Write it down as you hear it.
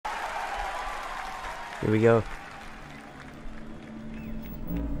Here we go.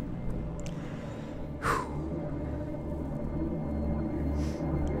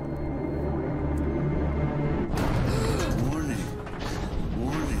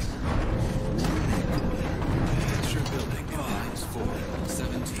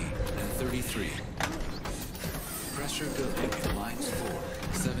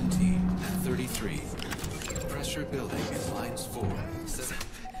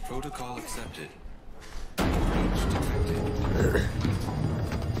 Protocol accepted. Breach detected.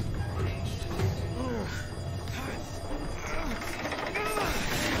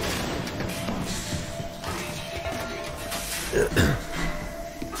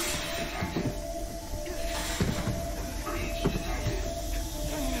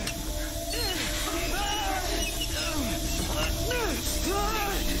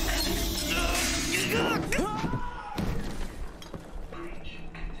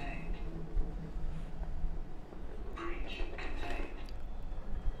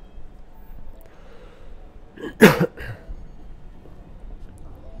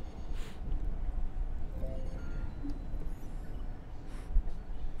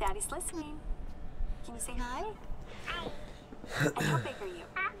 Daddy's listening. Can you say hi? Hi. And how big are you?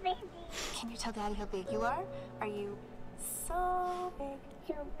 I'm big. Can you tell Daddy how big you are? Are you so big?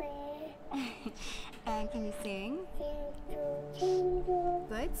 So big. And can you sing?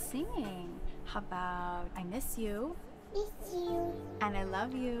 Good singing. How about I miss you? Miss you. And I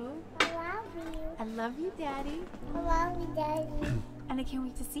love you. I love you. I love you, Daddy. I love you, Daddy. And I can't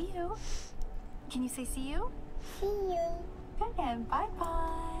wait to see you. Can you say see you? See you. Good, and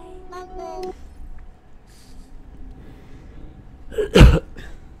bye-bye. Bye-bye.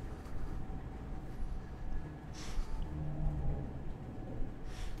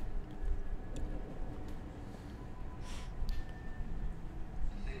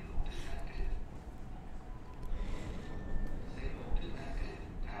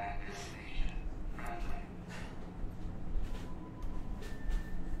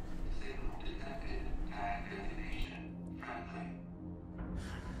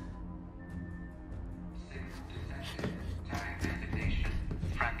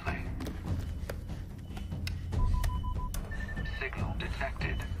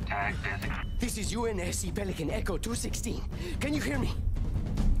 This is UNSC Pelican Echo 216. Can you hear me?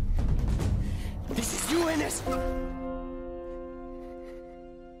 This is UNS.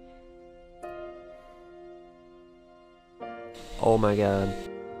 Oh my god.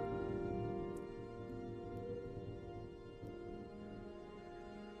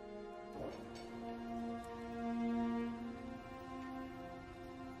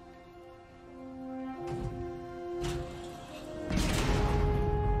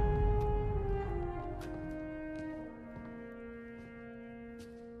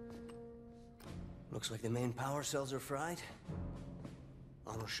 Looks like the main power cells are fried.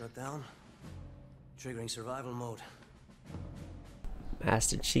 Auto shutdown. Triggering survival mode.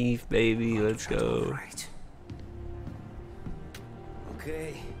 Master Chief, baby, let's go. Right.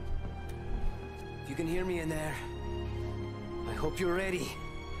 Okay. If you can hear me in there, I hope you're ready.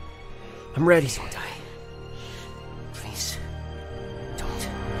 I'm ready. Don't die. Please. Don't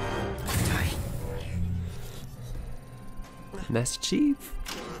die. Master Chief.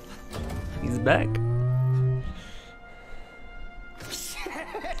 He's back.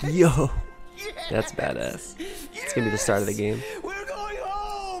 Yo. That's badass. It's gonna be the start of the game. We're going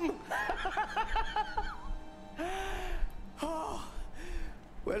home! Oh,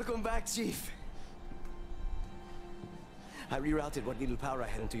 welcome back, Chief. I rerouted what little power I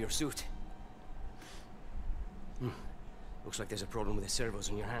had into your suit. Looks like there's a problem with the servos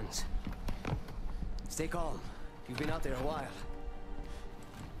in your hands. Stay calm. You've been out there a while.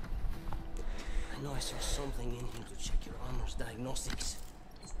 I know I saw something in here to check your armor's diagnostics.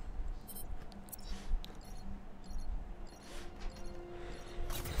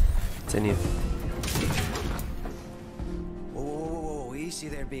 It's in you. Whoa, easy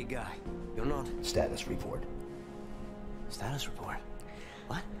there, big guy. You're not... Status report. Status report?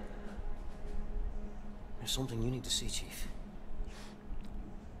 What? There's something you need to see, Chief.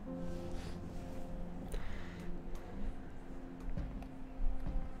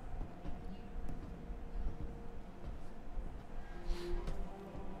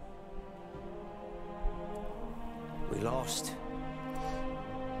 We lost.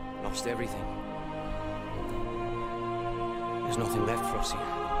 Lost everything. There's nothing left for us here.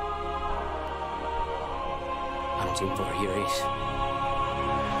 I don't think over here is.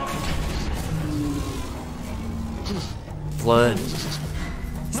 Flood.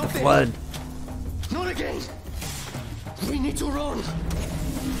 It's the flood. Not again! We need to run!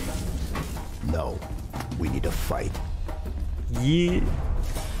 No. We need to fight. Yeah.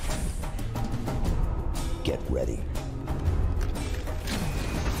 Get ready.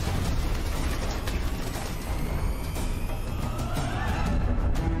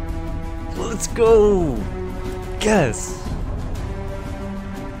 Let's go. Guess.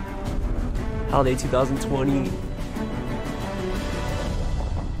 Holiday 2020.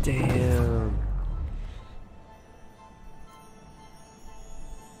 Damn.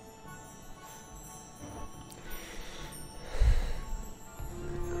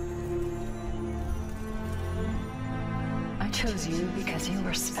 I chose you because you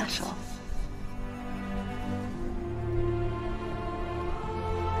were special.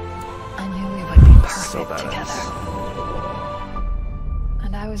 I knew we would be perfect So badass. together.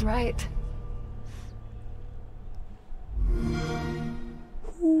 And I was right.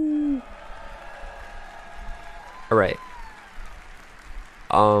 All right.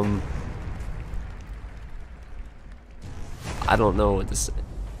 I don't know what this. All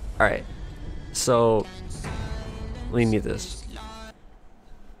right. So let me mute this.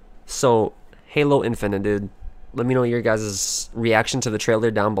 So Halo Infinite, dude. Let me know your guys' reaction to the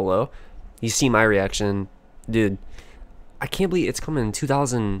trailer down below. You see my reaction, dude. I can't believe it's coming in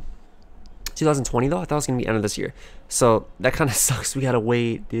 2020 though. I thought it was gonna be end of this year. So that kind of sucks. We gotta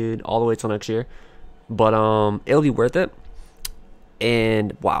wait, dude, all the way till next year. But it'll be worth it.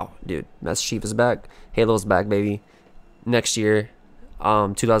 And wow, dude, Master Chief is back. Halo's back, baby. Next year,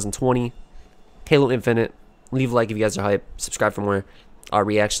 2020, Halo Infinite. Leave a like if you guys are hyped. Subscribe for more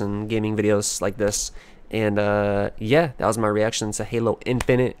reaction gaming videos like this. And yeah, that was my reaction to Halo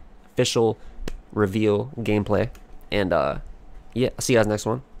Infinite official reveal gameplay. And yeah, I'll see you guys next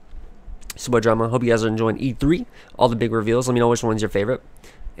one. Super Drama. Hope you guys are enjoying E3. All the big reveals. Let me know which one's your favorite.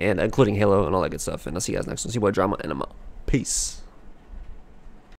 And including Halo and all that good stuff. And I'll see you guys next one. Super Drama, and I'm out. Peace.